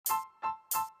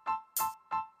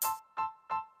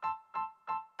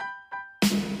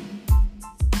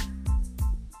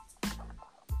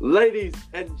Ladies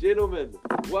and gentlemen,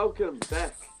 welcome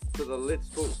back to the Let's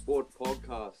Talk Sport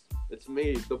podcast. It's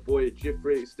me, the boy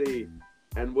Jeffrey XD,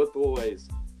 and with always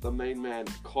the main man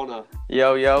Connor.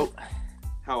 Yo, yo.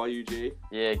 How are you, G?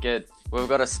 Yeah, good. We've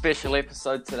got a special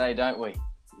episode today, don't we?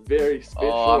 Very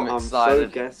special. Oh, I'm excited.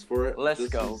 So gassed for it. Let's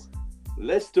go.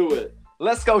 Let's do it.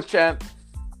 Let's go, champ.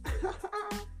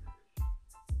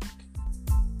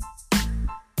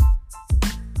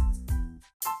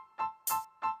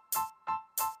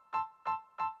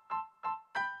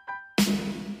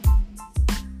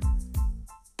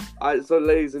 Alright, so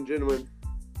ladies and gentlemen,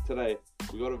 today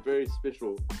we got a very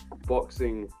special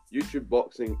YouTube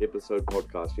boxing episode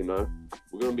podcast, you know.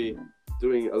 We're going to be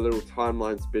doing a little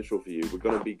timeline special for you. We're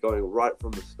going to be going right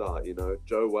from the start, you know.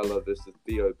 Joe Weller versus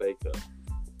Theo Baker.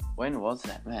 When was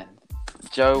that, man?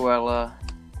 Joe Weller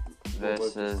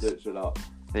versus Search it up.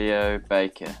 Theo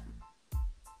Baker.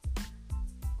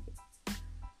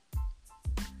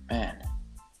 Man.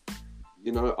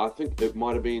 You know, I think it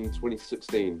might have been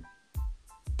 2016.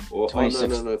 Or,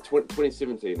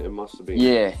 2017, it must have been.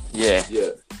 Yeah. Yeah.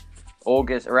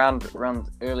 August, around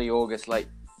early August, late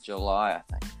July, I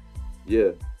think.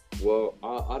 Yeah. Well,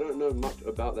 I don't know much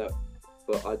about that,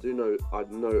 but I know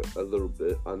a little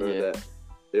bit. I know that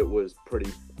it was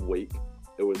pretty weak.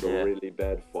 It was a really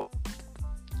bad fight.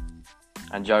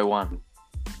 And Joe won.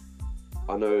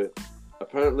 I know.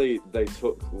 Apparently, they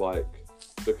took,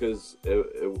 because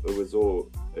it was all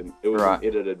an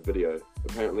edited video.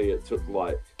 Apparently, they took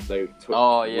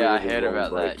Oh yeah, I heard long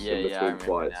about that. breaks Yeah, in between I remember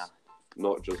fights, now.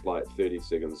 not just 30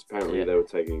 seconds. Apparently, they were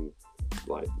taking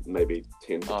maybe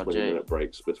 10 to 20 minute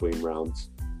breaks between rounds.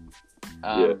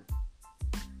 And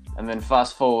then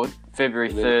fast forward, February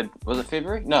 3rd. Was it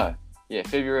February? No. Yeah,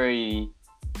 early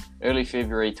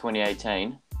February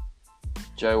 2018.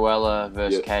 Joe Weller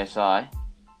versus KSI.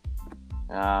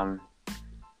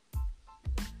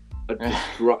 A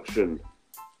destruction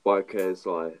by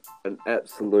KSI. An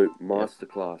absolute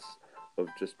masterclass of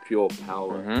just pure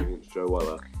power against Joe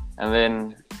Weller.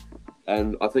 And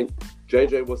I think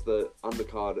JJ was the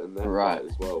undercard in that fight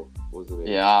as well, wasn't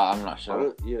he? Yeah, I'm not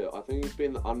sure. I think he's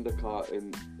been the undercard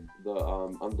in the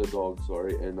underdog,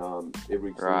 in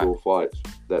every single fight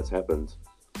that's happened.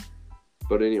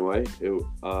 But anyway,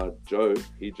 Joe,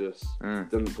 he just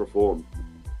didn't perform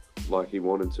like he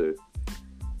wanted to.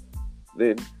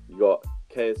 Then you got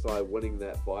KSI winning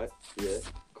that fight. Yeah,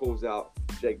 calls out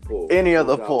Jake Paul. Any of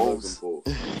the Pauls. Paul.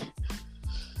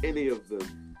 Any of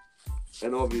them.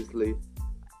 And obviously,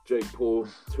 Jake Paul,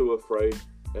 too afraid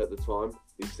at the time.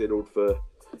 He settled for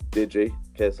Deji,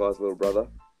 KSI's little brother.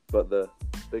 But the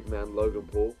big man, Logan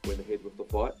Paul, went ahead with the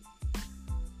fight.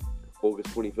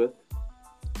 August 25th.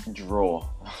 Draw.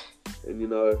 And you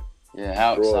know... Yeah,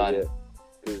 how exciting.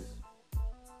 Because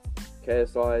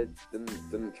KSI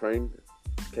didn't train.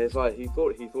 KSI, he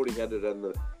thought he had it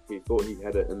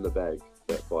in the bag,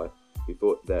 that fight. He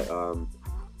thought that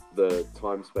the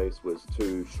time space was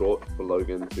too short for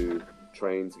Logan to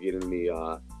train to get any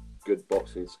good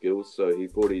boxing skills, so he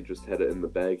thought he just had it in the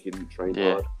bag. He didn't train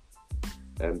hard,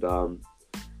 and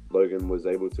Logan was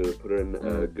able to put in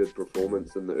a good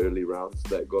performance in the early rounds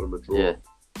that got him a draw.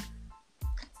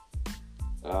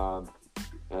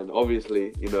 And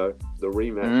obviously, you know, the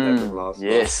rematch happened last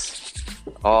night. Yes.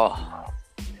 Oh.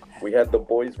 We had the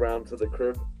boys round to the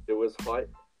crib. It was hype.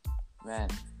 Man.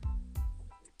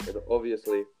 And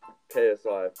obviously,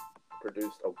 KSI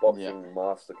produced a boxing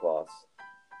masterclass.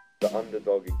 The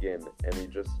underdog again.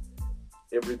 And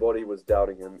everybody was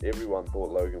doubting him. Everyone thought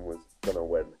Logan was going to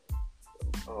win.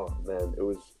 Oh, man. It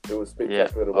was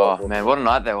spectacular to watch. Oh, man. What a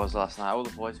night that was last night. All the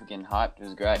boys were getting hyped. It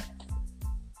was great.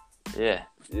 Yeah.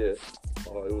 Yeah.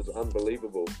 Oh, it was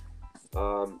unbelievable.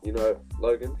 You know,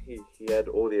 Logan, he had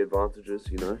all the advantages,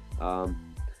 you know.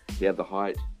 He had the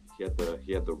height, he had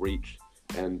the reach,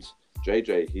 and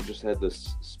JJ, he just had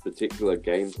this particular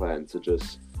game plan to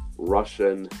just rush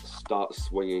in, start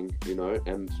swinging, you know,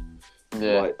 and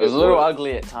it was a little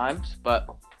ugly at times, but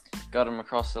got him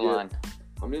across the line.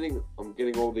 I'm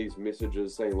getting all these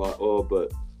messages saying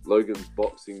but Logan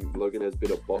has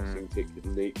better boxing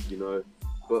technique, you know,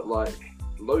 but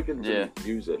Logan didn't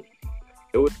use it.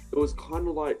 It was kind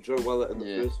of like Joe Weller in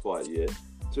the first fight. Yeah,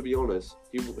 to be honest,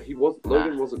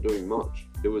 Logan wasn't doing much.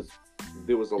 There was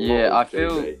a lot. Yeah, of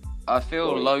I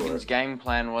feel Logan's game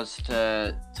plan was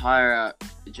to tire out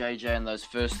JJ in those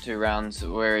first two rounds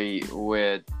where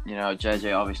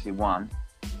JJ obviously won,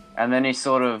 and then he was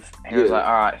like,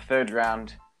 all right, third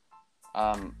round,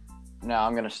 now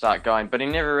I'm gonna start going, but he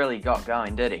never really got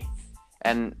going, did he?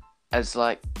 And as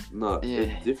it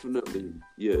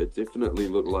definitely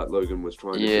looked like Logan was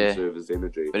trying to conserve his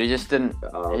energy. But he just didn't.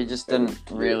 He just didn't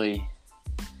really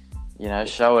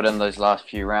show it in those last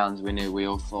few rounds. We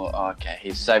all thought, oh, okay,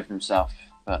 he's saved himself.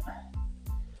 But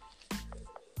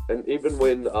and even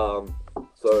when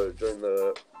so during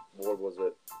the what was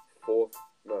it fourth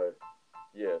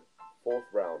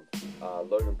round,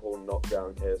 Logan Paul knocked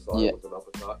down KSI with an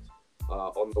uppercut.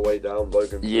 On the way down,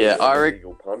 Logan threw an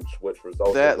illegal punch, which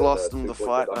resulted that in lost a him the 2-point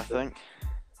fight. deduction. I think.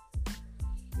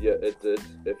 Yeah, it did.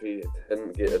 If he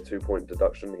didn't get a 2-point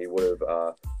deduction, he would have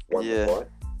won the fight.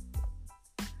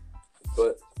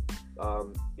 But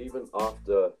even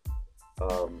after,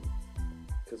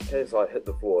 because KSI hit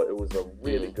the floor, it was a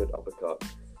really good uppercut.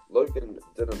 Logan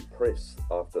didn't press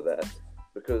after that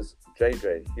because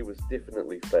JJ, he was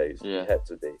definitely phased. Yeah. He had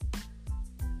to be.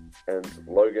 And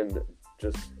Logan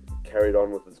just carried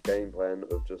on with his game plan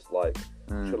of just like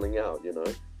chilling out,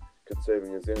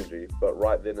 conserving his energy. But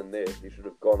right then and there, he should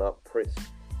have gone up, press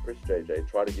JJ,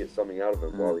 try to get something out of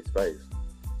him while he's phased.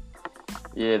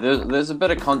 Yeah, there's a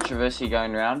bit of controversy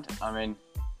going around. I mean,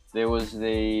 there was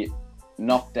the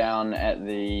knockdown at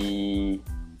the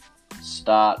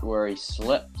start where he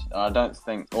slipped. I don't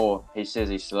think, or he says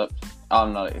he slipped.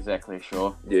 I'm not exactly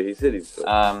sure. Yeah, he said he slipped.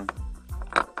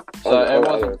 So it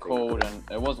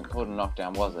wasn't called a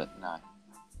knockdown, was it? No.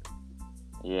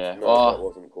 Yeah. No, that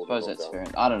wasn't called I suppose that's fair.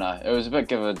 I don't know. It was a bit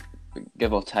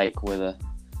give or take whether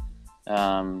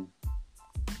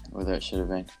it should have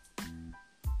been.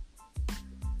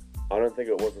 I don't think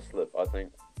it was a slip. I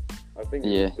think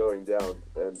he was going down,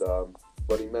 and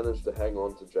but he managed to hang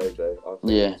on to JJ. I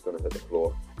think he was going to hit the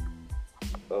floor.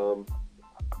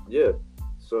 Yeah.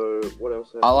 So what else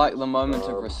happened? I like the moment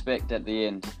of respect at the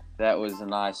end. That was a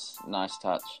nice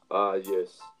touch.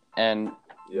 Yes. And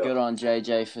good on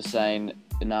JJ for saying,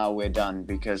 "No, we're done,"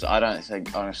 because I don't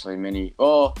think, honestly, it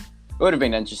would have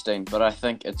been interesting, but I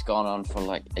think it's gone on for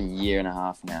like a year and a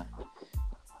half now.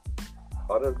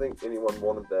 I don't think anyone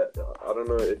wanted that. I don't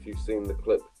know if you've seen the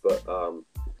clip, but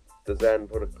Dazan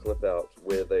put a clip out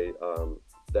where they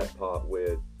that part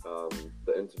where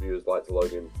the interviewers like to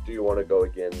Logan, do you want to go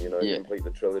again? Complete the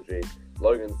trilogy.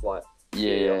 Logan's like,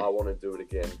 I want to do it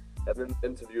again. And then the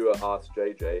interviewer asks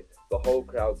JJ. The whole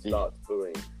crowd starts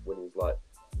booing when he's like,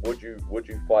 would you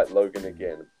fight Logan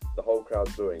again? The whole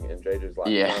crowd's booing, and JJ's like,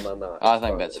 no. I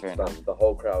think that's fair enough. The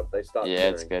whole crowd, they start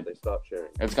cheering. It's good. They start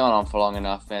cheering. It's gone on for long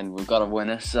enough, and we've got a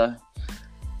winner, so.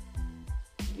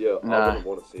 Yeah, I wouldn't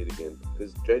want to see it again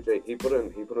because JJ, he put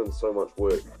in so much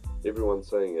work. Everyone's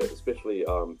saying it, especially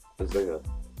the Zinger.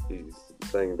 He's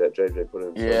saying that JJ put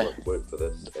in so much work for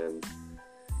this, and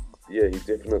he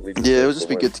definitely. Yeah, it would just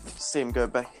be good to see him go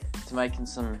back to making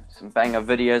some banger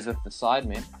videos with the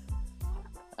Sidemen.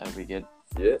 That would be good.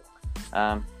 Yeah.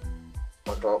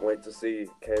 I can't wait to see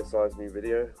KSI's new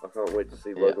video. I can't wait to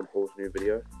see Logan Paul's new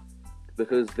video.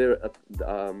 Because they're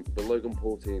the Logan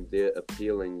Paul team, they're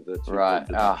appealing the 2-point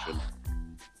deduction.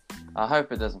 I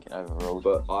hope it doesn't get overruled.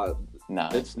 But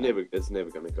it's never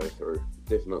going to go through.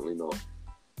 Definitely not.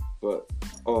 But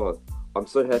I'm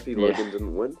so happy Logan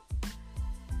didn't win.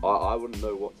 I wouldn't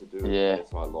know what to do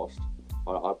if I lost.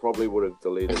 I probably would have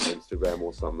deleted Instagram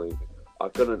or something. I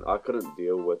couldn't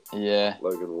deal with Logan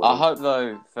winning. I hope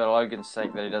though, for Logan's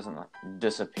sake, that he doesn't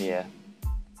disappear,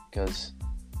 because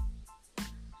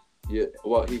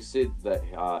well, he said that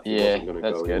he wasn't going to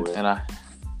go good. anywhere. And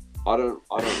I don't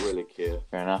really care.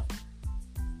 Fair enough.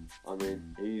 I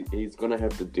mean, he's going to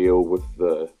have to deal with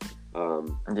the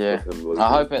with him losing. I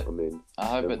hope at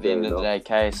the end of the day,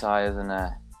 KSI isn't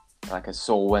a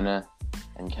sore winner,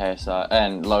 and KSI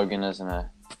and Logan isn't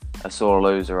a sore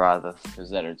loser either,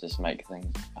 because that'll just make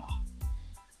things.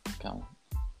 Come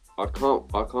on.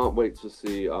 I can't wait to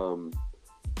see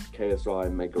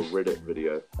KSI make a Reddit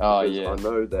video. I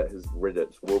know that his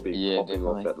Reddit will be popping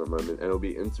off at the moment, and it'll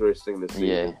be interesting to see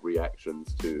his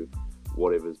reactions to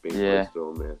whatever's been posted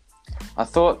on there. I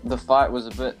thought the fight was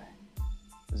a bit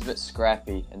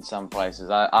scrappy in some places.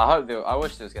 I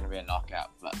wish there was going to be a knockout,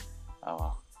 but oh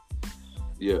well.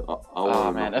 Yeah.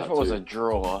 Man, if it was a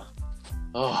draw.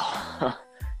 Oh.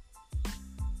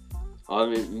 I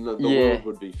mean, the world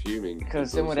would be fuming.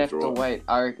 Because then we'd have to wait.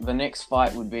 The next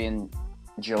fight would be in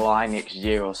July next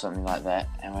year or something like that,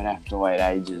 and we'd have to wait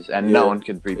ages, and no one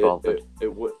could be bothered.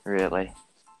 It would really.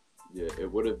 Yeah, it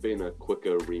would have been a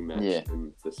quicker rematch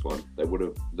than this one. They would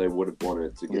have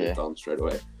wanted to get it done straight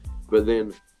away. But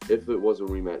then, if it was a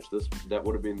rematch, that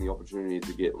would have been the opportunity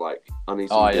to get like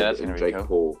Anis and Jake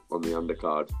Paul on the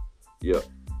undercard. Yeah.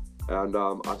 And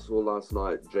I saw last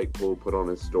night Jake Paul put on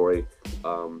his story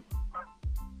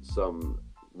some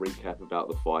recap about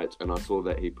the fight, and I saw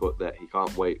that he put that he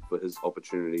can't wait for his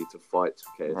opportunity to fight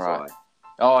KSI. Right.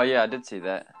 Oh yeah, I did see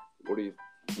that. What do you?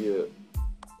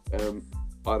 Yeah.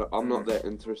 I'm not that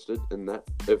interested in that.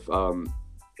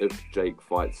 If Jake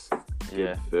fights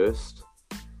Gib first,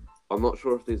 I'm not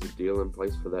sure if there's a deal in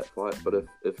place for that fight. But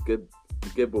if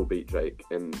Gib will beat Jake,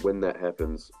 and when that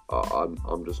happens,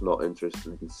 I'm just not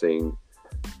interested in seeing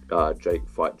Jake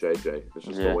fight JJ. It's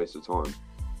just a waste of time.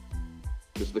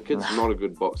 Because the kid's not a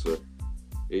good boxer.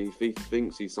 If he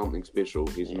thinks he's something special,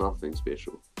 he's nothing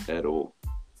special at all.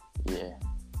 Yeah.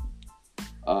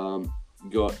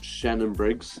 Got Shannon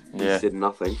Briggs. He said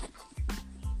nothing.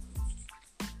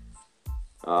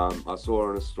 I saw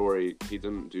on a story he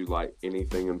didn't do like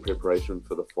anything in preparation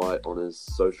for the fight on his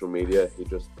social media. He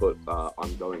just put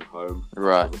 "I'm going home"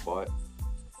 for the fight.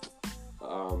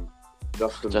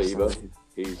 Justin Bieber,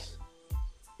 he's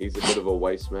a bit of a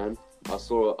waste man. I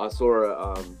saw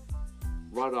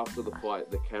right after the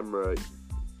fight, the camera.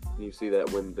 You see that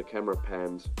when the camera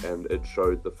panned and it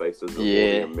showed the faces of all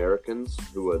the Americans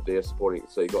who were there supporting.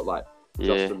 So you got like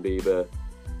Justin Bieber,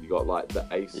 you got like the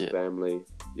Ace family.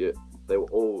 Yeah, they were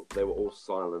all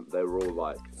silent. They were all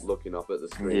like looking up at the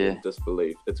screen in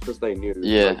disbelief. It's because they knew.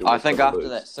 Yeah, I think after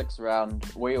that 6th round,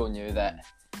 we all knew that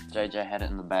JJ had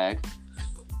it in the bag.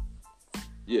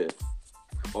 Yeah.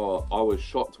 Oh, I was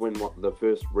shocked when the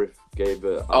first ref gave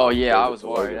it. I was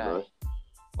worried.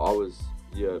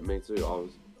 Me too.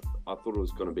 I thought it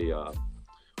was going to be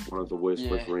one of the worst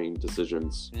refereeing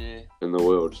decisions in the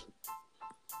world.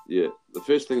 Yeah, the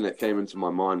first thing that came into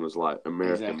my mind was like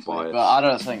American bias. But I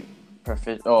don't think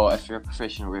if you're a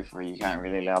professional referee, you can't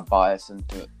really allow bias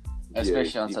into it,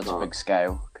 especially on such a big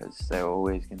scale, because they're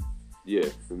always going to... Yeah,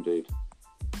 indeed.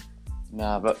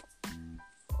 Nah, but...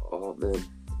 Oh, man.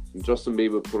 Justin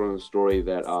Bieber put on a story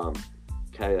that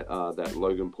that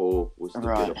Logan Paul was the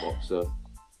better boxer.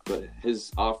 But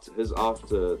his after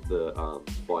the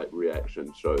fight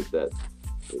reaction showed that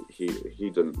he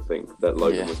didn't think that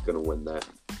Logan was going to win that.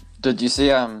 Did you see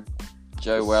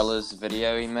Joe Weller's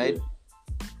video he made?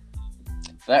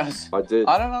 That was I did.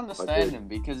 I don't understand him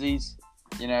because he was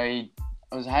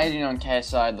hating on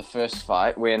KSI the first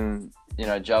fight when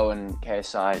Joe and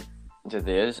KSI did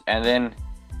theirs, and then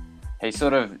he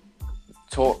sort of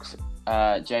talks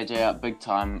JJ up big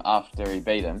time after he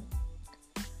beat him.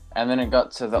 And then it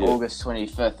got to the August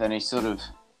 25th, and he sort of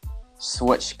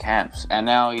switched camps, and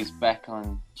now he's back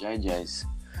on JJ's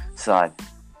side.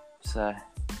 So,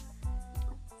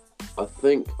 I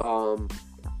think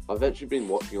I've actually been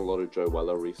watching a lot of Joe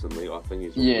Weller recently. I think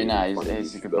he's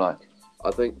he's a good bloke.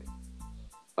 I think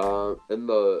in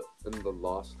the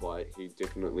last fight, he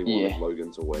definitely wanted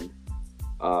Logan to win.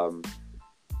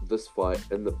 This fight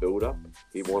in the build-up,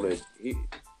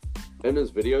 in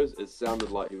his videos, it sounded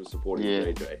like he was supporting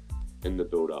JJ in the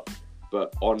build-up.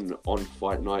 But on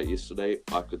fight night yesterday,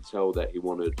 I could tell that he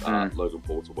wanted Logan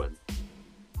Paul to win.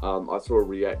 I saw a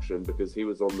reaction because he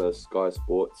was on the Sky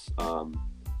Sports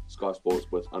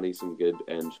with Anis and Gid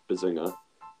and Bazinga.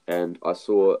 And I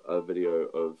saw a video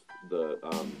of the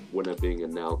winner being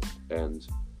announced, and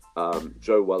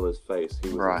Joe Weller's face, he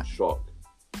was in shock.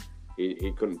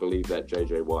 He couldn't believe that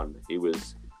JJ won. He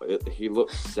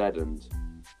looked saddened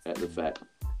at the fact,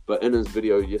 but in his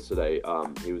video yesterday,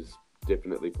 he was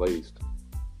definitely pleased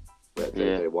that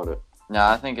JJ won it. No,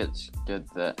 I think it's good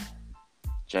that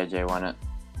JJ won it.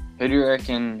 Who do you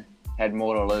reckon had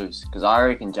more to lose? Because I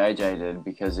reckon JJ did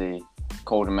because he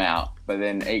called him out, but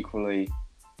then equally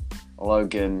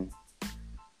Logan,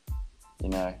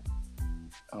 I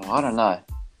don't know.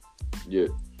 Yeah.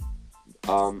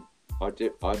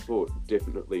 I thought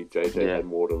definitely JJ had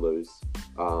more to lose,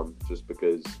 just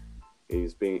because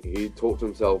he talked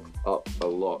himself up a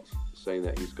lot, saying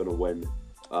that he's going to win.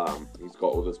 He's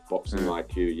got all this boxing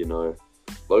IQ,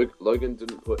 Logan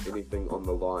didn't put anything on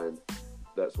the line.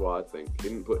 That's what I think. He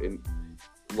didn't put in,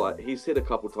 he said a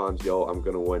couple times, I'm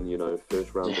going to win,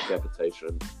 first round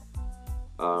decapitation.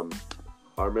 I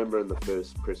remember in the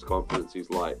first press conference, he's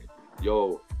like, I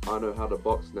know how to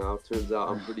box now. Turns out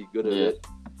I'm pretty good at it.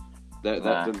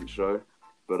 That didn't show.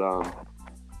 But,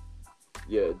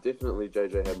 definitely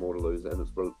JJ had more to lose, and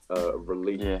it's a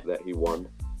relief that he won.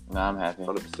 No, I'm happy.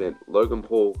 100%. Logan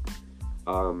Paul,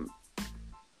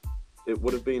 it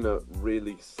would have been a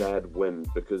really sad win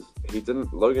because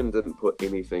Logan didn't put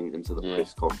anything into the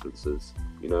press conferences,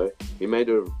 He made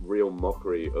a real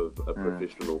mockery of a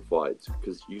professional fight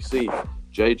because you see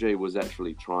JJ was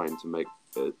actually trying to make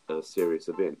a serious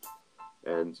event.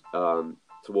 And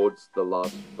towards the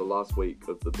last week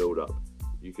of the build-up,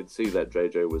 you could see that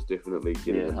JJ was definitely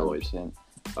getting annoyed.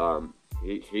 100%.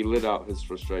 He let out his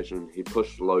frustration. He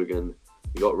pushed Logan.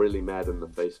 He got really mad in the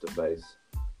face-to-face.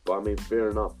 But, I mean, fair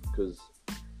enough, because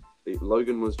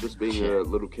Logan was just being a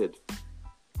little kid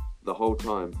the whole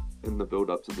time in the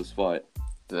build-up to this fight.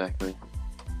 Exactly.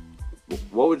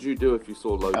 What would you do if you saw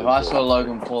Logan If Paul? I saw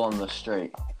Logan Paul on the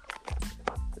street,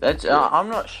 I'm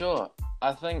not sure.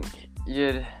 I think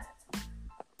you'd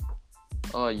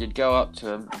go up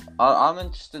to him. I'm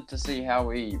interested to see how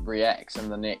he reacts in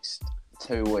the next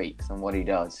 2 weeks and what he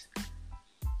does.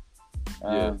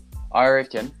 I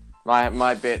reckon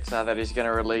my bets are that he's going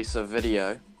to release a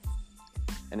video,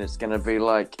 and it's going to be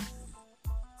like,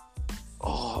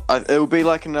 it'll be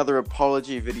like another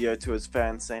apology video to his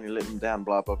fans saying he let them down,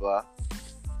 blah blah blah.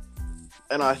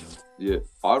 And I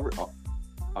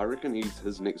reckon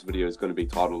his next video is going to be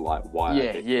titled like why.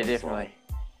 Yeah, definitely.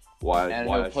 Why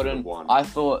I put should in. have won. I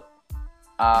thought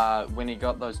when he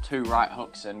got those 2 right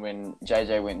hooks and when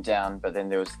JJ went down, but then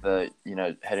there was the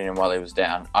hitting him while he was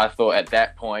down. I thought at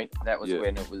that point that was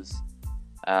when it was.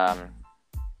 I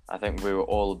think we were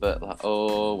all a bit like,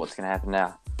 oh, what's going to happen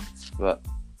now? But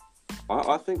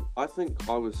I think I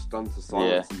was stunned to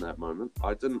silence in that moment.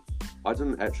 I didn't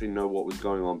actually know what was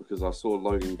going on because I saw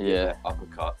Logan get that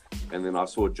uppercut, and then I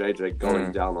saw JJ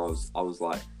going down. I was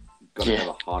like, gonna have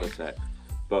a heart attack.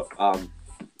 But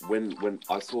when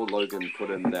I saw Logan put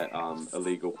in that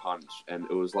illegal punch, and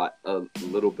it was like a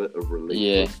little bit of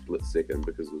relief for a split second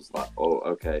because it was like, oh,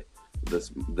 okay,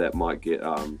 that might get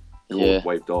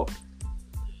waved off.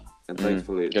 And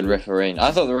thankfully, good refereeing.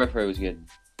 I thought the referee was good.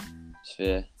 It's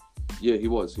fair. Yeah, he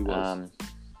was. So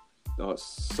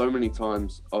many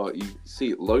times. Oh, you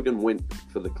see, Logan went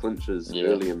for the clinches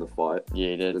early in the fight.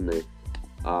 Yeah, he did. Didn't he?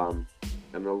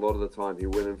 And a lot of the time he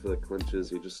went in for the clinches.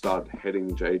 He just started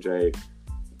hitting JJ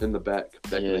in the back of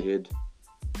the head.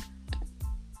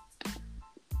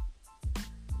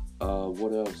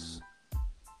 What else?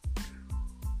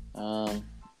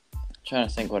 Trying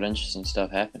to think what interesting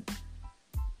stuff happened.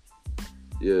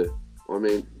 Yeah, I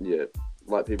mean,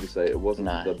 like people say, it wasn't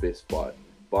the best fight,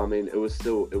 but I mean, it was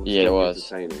still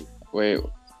entertaining.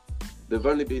 They've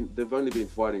only been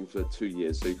fighting for 2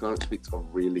 years, so you can't expect a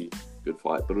really good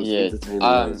fight, but it was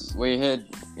entertaining. We heard,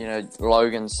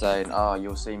 Logan saying, "Oh,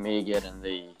 you'll see me again in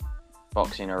the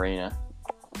boxing arena."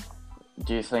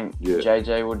 Do you think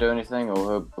JJ will do anything,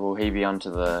 or will he be onto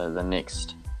the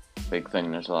next big thing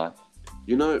in his life?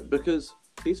 Because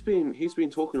he's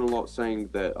been talking a lot, saying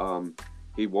that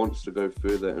he wants to go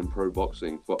further in pro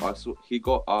boxing, but he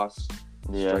got asked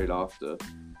straight after.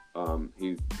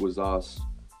 He was asked.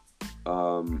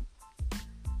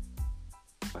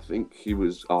 I think he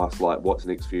was asked, like, what's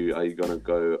next for you? Are you going to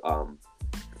go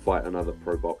fight another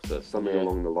pro boxer? Something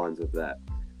along the lines of that.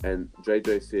 And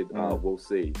JJ said, we'll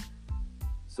see.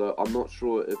 So I'm not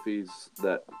sure if he's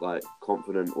that, like,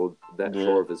 confident or that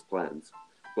sure of his plans.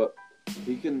 But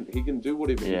he can do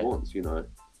whatever he wants, He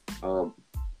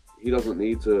doesn't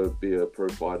need to be a pro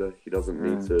fighter. He doesn't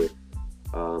need to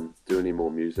do any more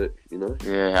music,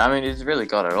 Yeah, I mean, he's really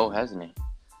got it all, hasn't he?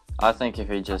 I think if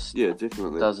he just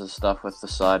definitely does his stuff with the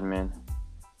Sidemen,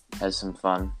 has some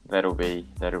fun, that'll be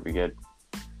good.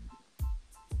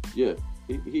 Yeah,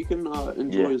 he can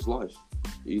enjoy his life.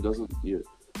 He doesn't. Yeah,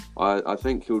 I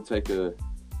think he'll take a.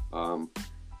 Do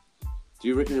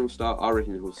you reckon he'll start? I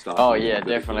reckon he'll start. Oh yeah,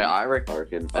 definitely. I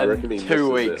reckon in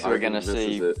 2 weeks we're gonna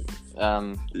see. He's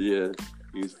gonna be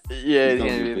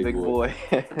a big boy.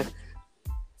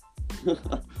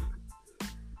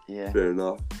 Yeah. Fair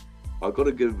enough. I've got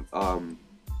to give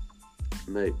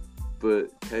mate, for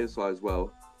KSI as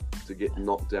well, to get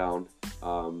knocked down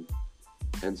and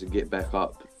to get back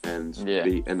up and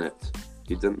be in it.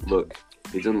 He didn't look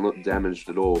damaged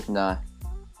at all. No.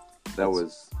 That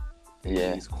was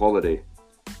his quality.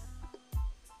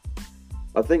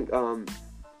 I think from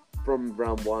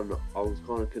round one I was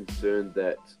kind of concerned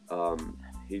that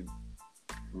he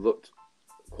looked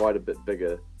quite a bit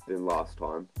bigger than last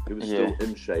time. He was still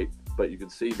in shape, but you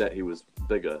could see that he was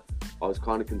bigger. I was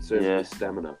kind of concerned with his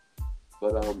stamina,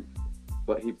 but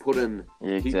he put in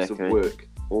heaps of work.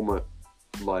 Almost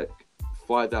like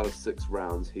 5 out of 6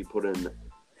 rounds, he put in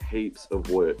heaps of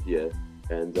work. And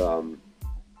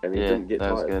he didn't get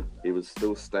tired. Good. He was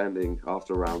still standing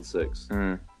after round 6.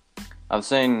 I've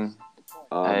seen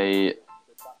a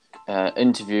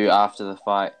interview after the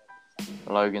fight.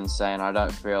 Logan saying, "I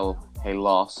don't feel he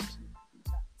lost."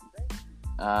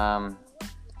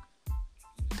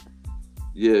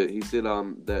 He said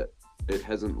that it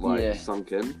hasn't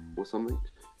sunk in or something.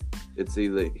 It's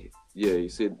either he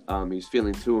said he's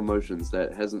feeling 2 emotions,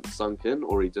 that hasn't sunk in,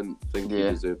 or he didn't think he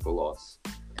deserved to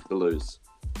lose.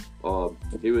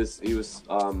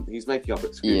 He's making up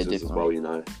excuses as well,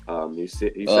 he's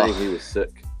saying he was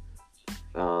sick.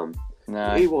 No,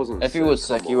 he wasn't. If he was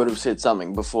sick, he would have said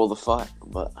something before the fight.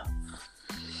 But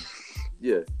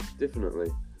yeah,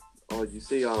 definitely. Oh, you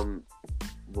see,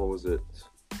 what was it?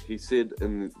 He said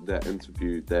in that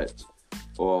interview that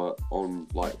or on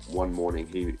like one morning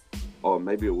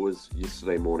maybe it was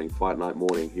yesterday morning, fight night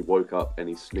morning, he woke up and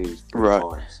he sneezed 3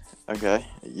 times. Okay.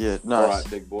 Yeah. Nice. Alright,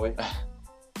 big boy.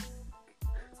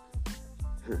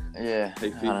 Yeah.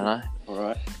 Hey, I don't know.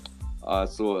 Alright. I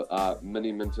saw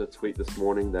Mini Minter tweet this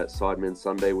morning that Sidemen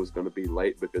Sunday was going to be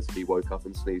late because he woke up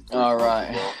and sneezed 3 times.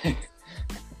 Right.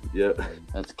 Yeah.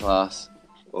 That's class.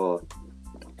 Oh,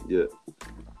 yeah.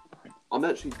 I'm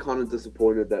actually kind of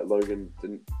disappointed that Logan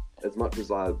didn't. As much as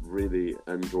I really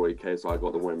enjoy KSI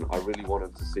got the win, I really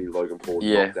wanted to see Logan Paul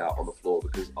knocked out on the floor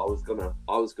because I was gonna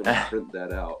print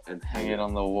that out and hang it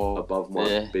on the wall above my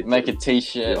bed. Make a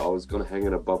T-shirt. Yeah, I was gonna hang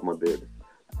it above my bed.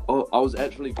 Oh, I was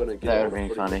actually gonna get that would have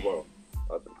been funny. Well.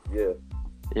 Yeah.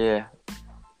 Yeah.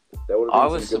 I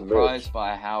was surprised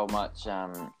by how much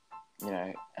how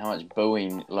much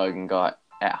booing Logan got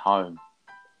at home.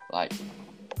 Like.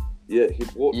 Yeah, he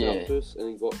walked out first and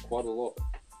he got quite a lot.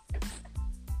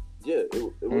 Yeah,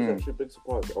 it was actually a big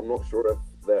surprise. I'm not sure if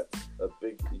that's a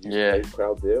big UK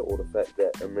crowd there or the fact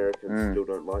that Americans still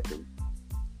don't like him.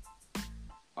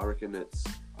 I reckon it's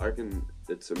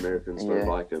Americans don't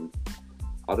like him.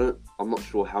 I'm not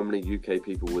sure how many UK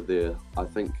people were there. I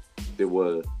think there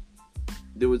was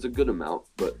a good amount,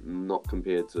 but not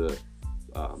compared to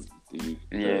the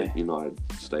United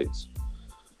States.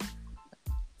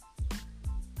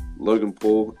 Logan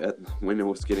Paul, when it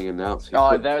was getting announced, he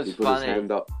put his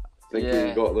hand up, thinking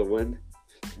he got the win.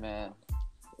 Man.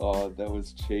 Oh, that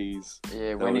was cheese.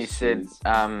 Yeah, when he said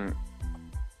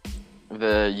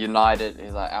the United,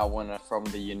 he's like, our winner from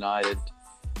the United.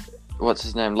 What's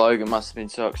his name? Logan must have been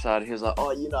so excited. He was like,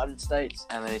 oh, United States.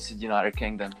 And then he said United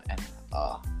Kingdom. And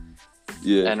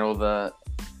and all the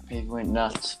people went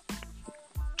nuts.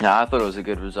 No, I thought it was a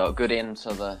good result. Good end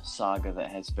to the saga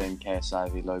that has been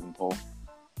KSI v Logan Paul.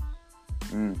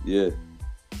 Yeah.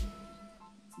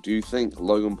 Do you think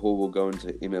Logan Paul will go into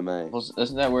MMA?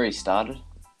 Isn't that where he started?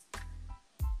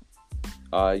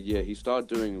 Yeah, he started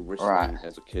doing wrestling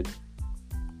as a kid.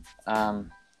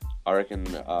 I reckon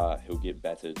he'll get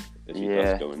battered if he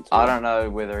does go into I don't know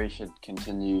whether he should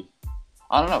continue.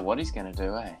 I don't know what he's going to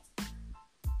do,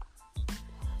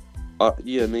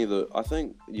 Yeah, neither. I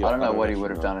think... Yeah, I don't know what he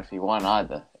would have done if he won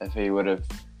either. If he would have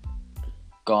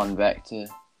gone back to...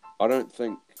 I don't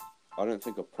think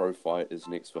a pro fight is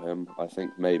next for him. I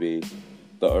think maybe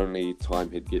the only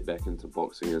time he'd get back into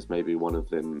boxing is maybe one of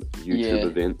them YouTube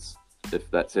events,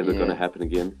 if that's ever going to happen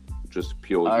again. Just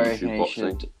pure YouTube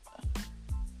boxing.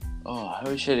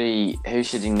 Who should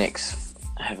he next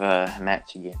have a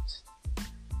match against?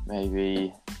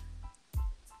 Maybe.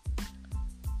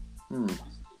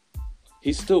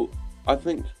 He's still. I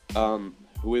think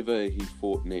whoever he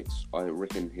fought next, I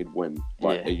reckon he'd win.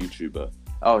 Like a YouTuber.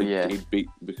 Oh, he'd beat,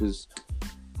 because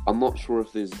I'm not sure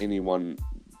if there's anyone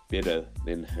better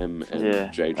than him and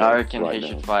JJ. I reckon he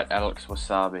should fight Alex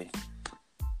Wasabi.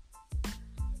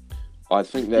 I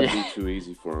think that'd be too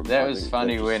easy for him. That was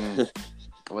funny when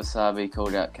Wasabi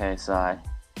called out KSI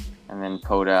and then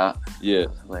pulled out. Yeah. It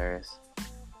was hilarious.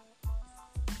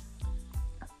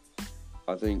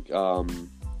 I think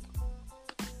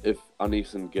if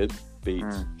Anis and Gibb beat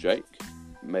Jake,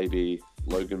 maybe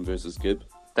Logan versus Gibb.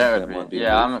 That would be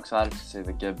I'm excited to see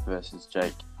the Gibb versus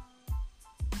Jake.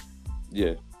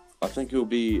 Yeah. I think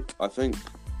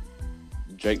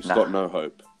Jake's got no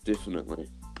hope. Definitely.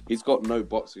 He's got no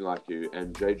boxing IQ,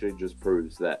 and JJ just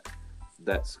proves that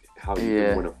that's how you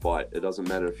can win a fight. It doesn't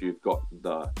matter if you've got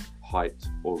the height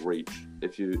or reach.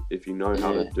 If you know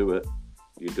how to do it,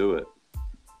 you do it.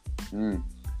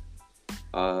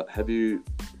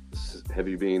 Have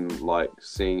you been like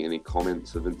seeing any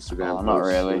comments of Instagram posts not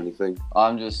really. or anything?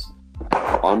 I'm just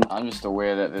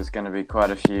aware that there's going to be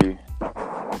quite a few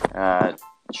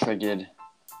triggered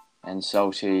and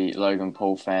salty Logan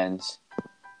Paul fans,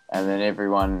 and then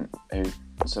everyone who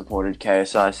supported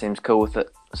KSI seems cool with it.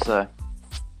 So,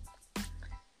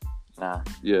 nah.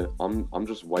 Yeah, I'm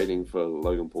just waiting for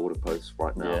Logan Paul to post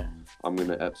right now. Yeah. I'm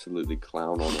gonna absolutely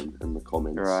clown on him in the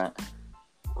comments. Right.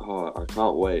 Oh, I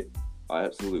can't wait. I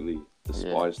absolutely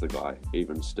despise the guy,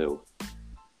 even still.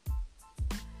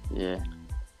 Yeah.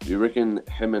 Do you reckon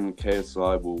him and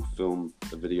KSI will film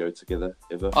a video together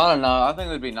ever? I don't know. I think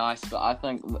it would be nice, but I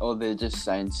think, or they're just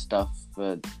saying stuff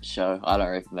for show. I don't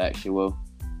reckon they actually will.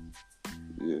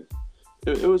 Yeah.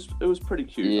 It was pretty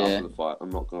cute after the fight. I'm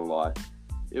not gonna lie.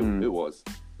 It was,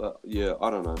 but yeah, I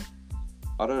don't know.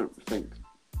 I don't think.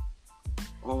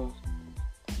 Oh,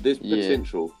 there's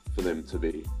potential for them to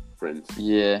be friends.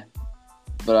 Yeah,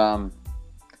 but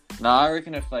no, I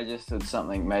reckon if they just did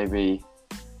something, maybe,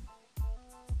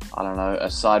 I don't know, a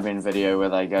Sidemen video where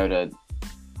they go to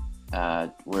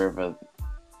wherever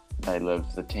they live,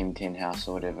 the Team 10 house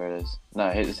or whatever it is. No,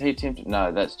 is he Team?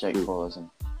 No, that's Jake Paul, isn't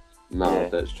it? No, Yeah.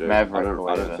 that's Jake. Maverick I or don't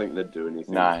whatever. think they'd do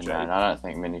anything. No, with Jake. I don't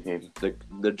think many people.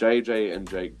 The JJ and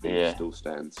Jake beef Yeah. still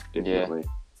stands, definitely.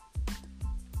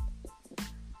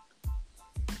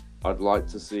 I'd like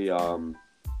to see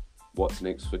what's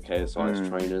next for KSI's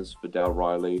trainers, Vidal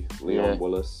Riley, Leon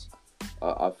Willis.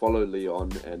 I follow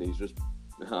Leon, and he's just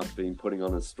been putting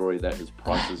on a story that his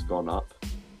price has gone up.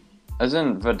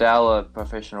 Isn't Vidal a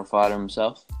professional fighter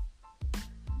himself?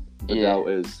 Vidal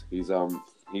is. He's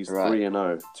Right.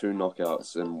 3-0, 2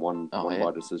 knockouts and one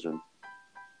by decision.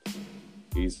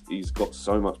 He's got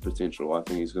so much potential. I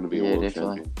think he's going to be a world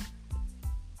champion.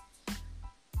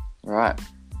 Right.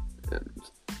 And,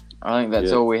 I think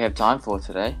that's all we have time for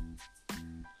today.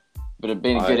 But it's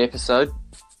been a good episode.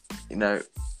 You know,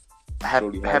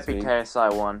 happy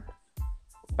KSI won.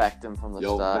 Backed him from the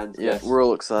start. Yeah, we're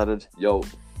all excited. Yo,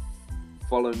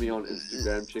 follow me on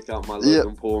Instagram. Check out my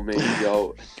Logan Paul meme.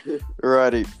 Yo.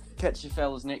 Alrighty. Catch you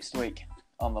fellas next week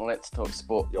on the Let's Talk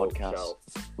Sport podcast. Ciao.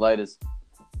 Laters.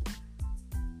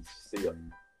 See ya.